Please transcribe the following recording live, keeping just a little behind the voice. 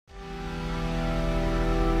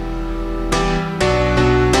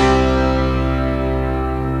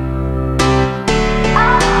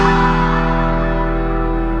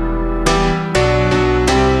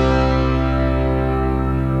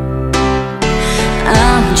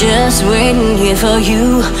just waiting here for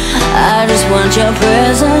you. I just want your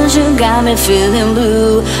presence, you got me feeling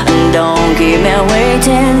blue. And don't keep me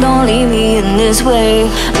waiting, don't leave me in this way.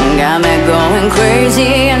 Got me going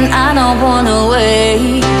crazy and I don't wanna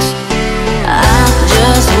wait. I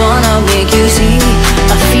just wanna make you see,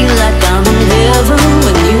 I feel like I'm in heaven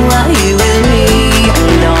when you are here with me.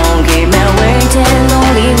 And don't keep me waiting,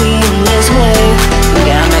 don't leave me in this way.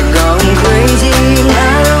 Got me going crazy and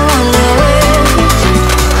I don't wanna wait.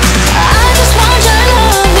 I just want your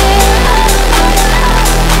loving,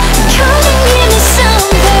 come and give me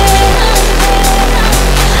something.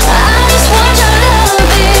 I just want your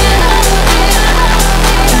loving,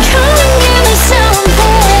 come and give me something.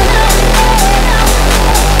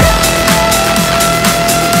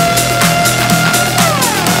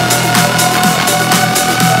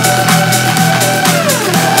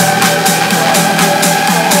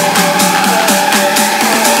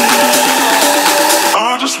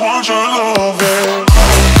 Want your loving.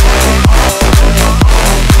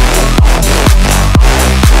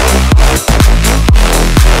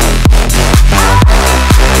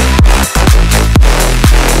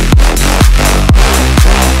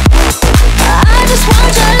 I just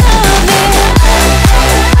want your loving.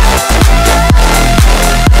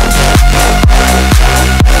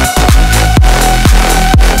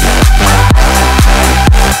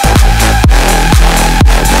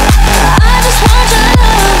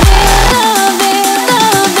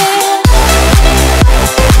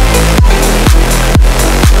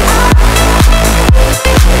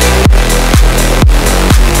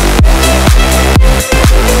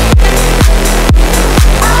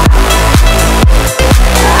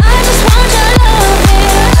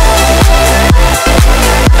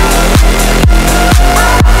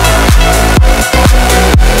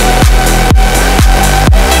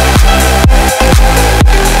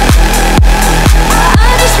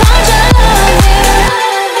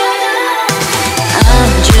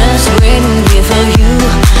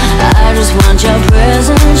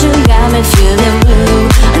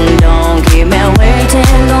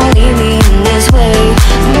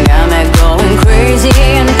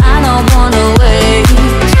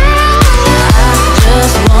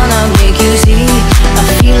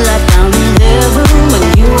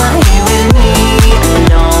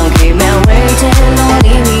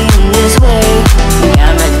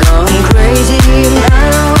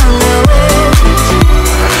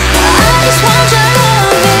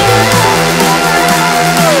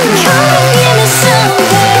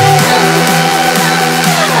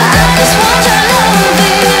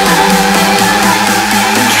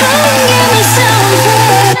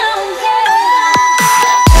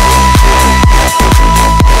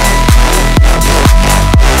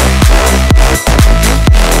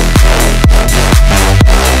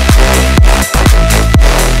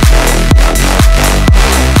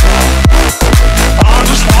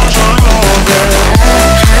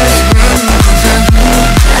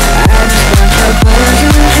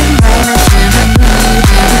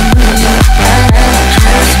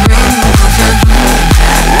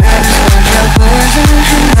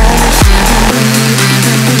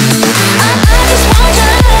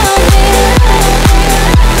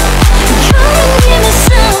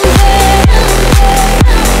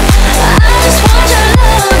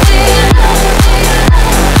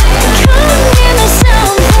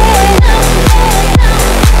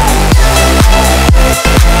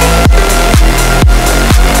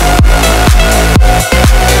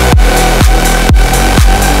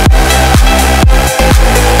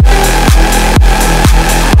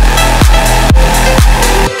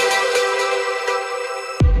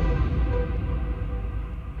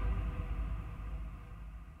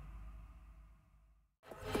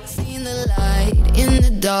 Seen the light in the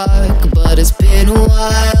dark, but it's been a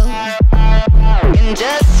while. And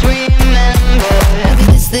just remember,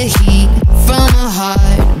 it's the heat from a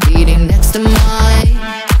heart beating next to mine.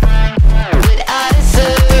 But I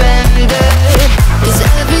surrender, 'cause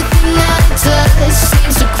everything I touch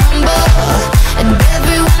seems to crumble, and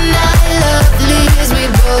everyone I love leaves me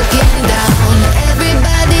broken down.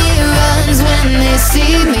 Everybody runs when they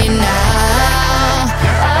see me now.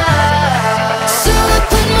 So I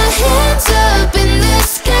put my hands up in the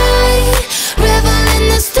sky, revel in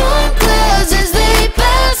the storm clouds as they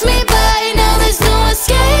pass me by. Now there's no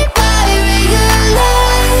escape.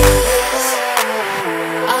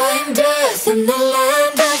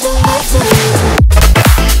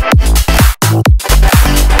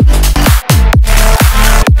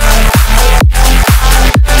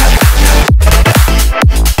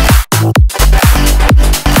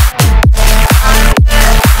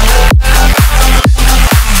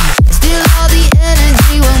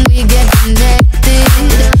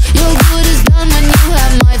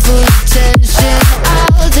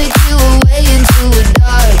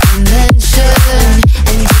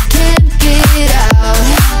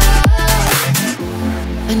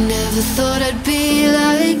 I never thought I'd be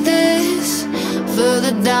like this.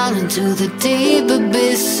 Further down into the deep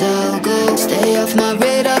abyss I'll go. Stay off my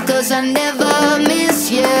radar cause I never miss,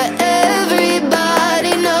 yeah.